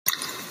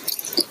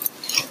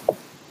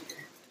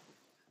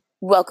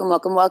Welcome,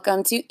 welcome,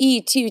 welcome to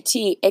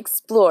E2T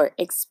Explore,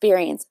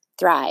 Experience,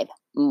 Thrive,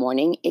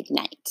 Morning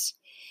Ignite.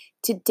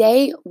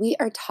 Today, we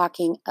are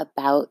talking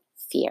about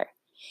fear.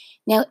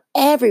 Now,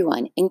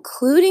 everyone,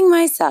 including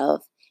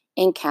myself,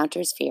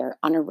 encounters fear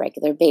on a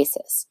regular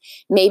basis.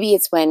 Maybe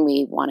it's when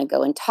we want to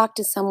go and talk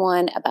to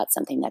someone about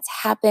something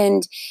that's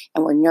happened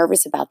and we're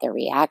nervous about their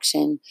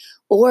reaction,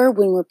 or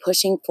when we're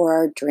pushing for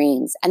our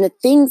dreams and the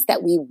things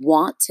that we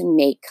want to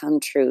make come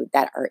true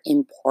that are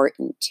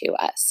important to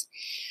us.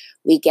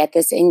 We get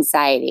this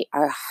anxiety,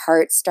 our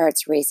heart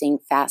starts racing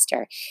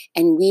faster,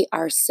 and we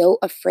are so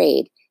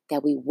afraid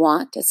that we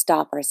want to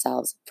stop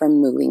ourselves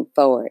from moving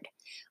forward.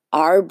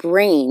 Our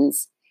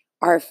brains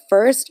are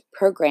first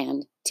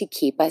programmed to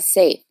keep us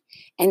safe.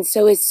 And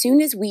so as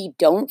soon as we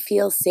don't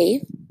feel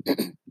safe,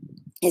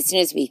 as soon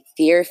as we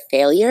fear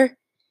failure,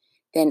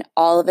 then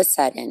all of a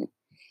sudden,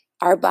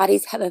 our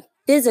bodies have a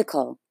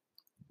physical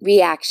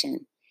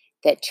reaction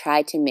that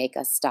try to make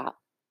us stop.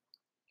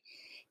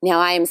 Now,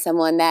 I am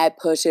someone that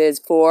pushes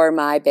for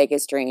my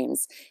biggest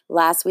dreams.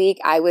 Last week,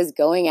 I was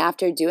going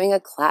after doing a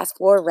class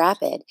 4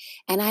 rapid,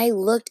 and I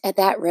looked at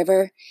that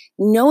river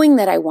knowing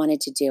that I wanted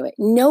to do it,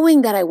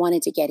 knowing that I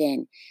wanted to get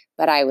in,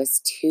 but I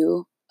was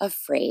too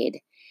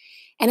afraid.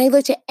 And I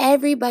looked at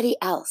everybody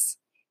else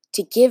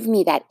to give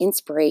me that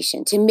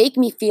inspiration, to make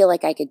me feel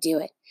like I could do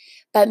it.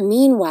 But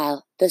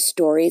meanwhile, the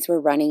stories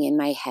were running in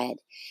my head.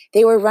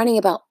 They were running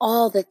about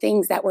all the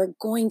things that were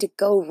going to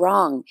go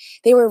wrong.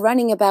 They were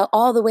running about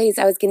all the ways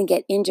I was going to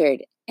get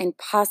injured and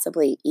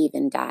possibly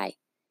even die.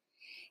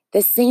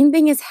 The same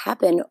thing has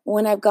happened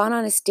when I've gone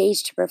on a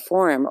stage to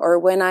perform or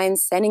when I'm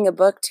sending a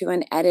book to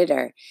an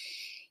editor.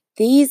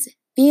 These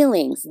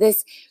feelings,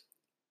 this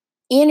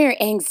inner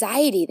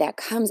anxiety that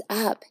comes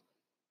up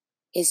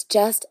is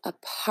just a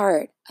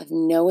part of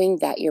knowing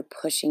that you're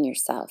pushing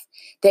yourself,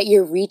 that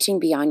you're reaching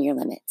beyond your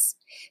limits.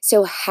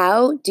 So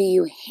how do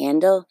you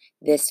handle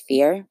this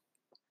fear?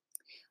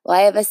 Well,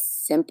 I have a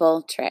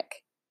simple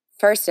trick.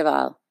 First of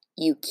all,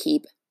 you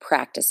keep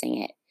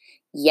practicing it.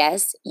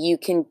 Yes, you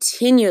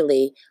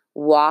continually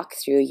walk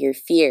through your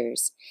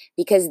fears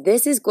because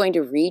this is going to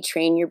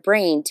retrain your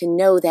brain to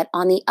know that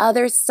on the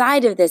other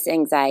side of this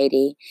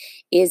anxiety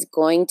is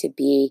going to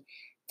be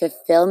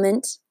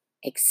fulfillment,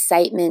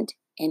 excitement,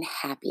 and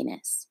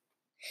happiness.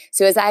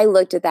 So as I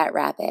looked at that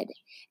rapid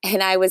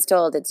and I was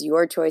told it's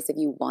your choice if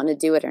you want to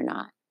do it or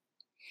not,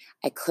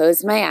 I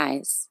closed my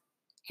eyes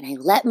and I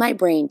let my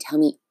brain tell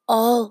me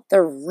all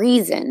the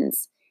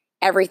reasons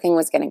everything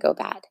was going to go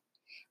bad.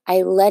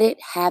 I let it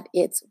have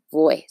its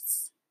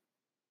voice.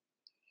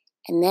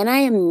 And then I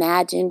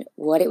imagined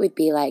what it would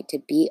be like to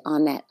be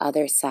on that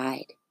other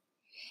side.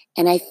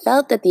 And I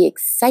felt that the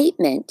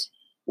excitement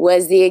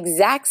was the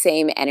exact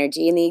same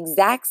energy and the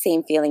exact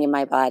same feeling in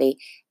my body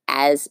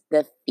as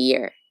the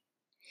fear.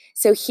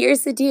 So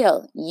here's the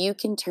deal. You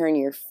can turn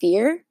your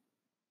fear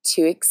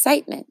to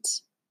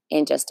excitement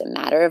in just a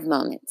matter of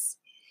moments.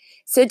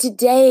 So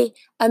today,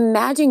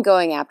 imagine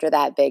going after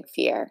that big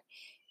fear.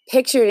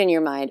 Picture it in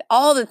your mind,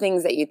 all the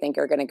things that you think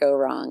are going to go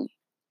wrong.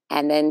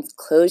 And then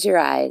close your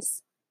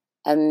eyes.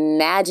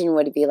 Imagine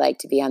what it'd be like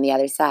to be on the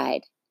other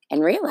side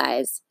and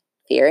realize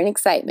fear and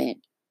excitement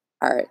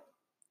are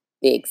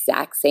the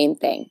exact same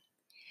thing.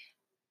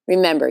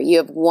 Remember, you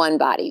have one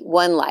body,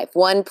 one life,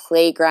 one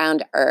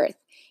playground Earth.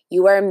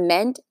 You are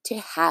meant to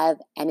have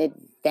an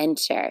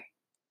adventure.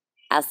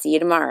 I'll see you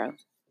tomorrow.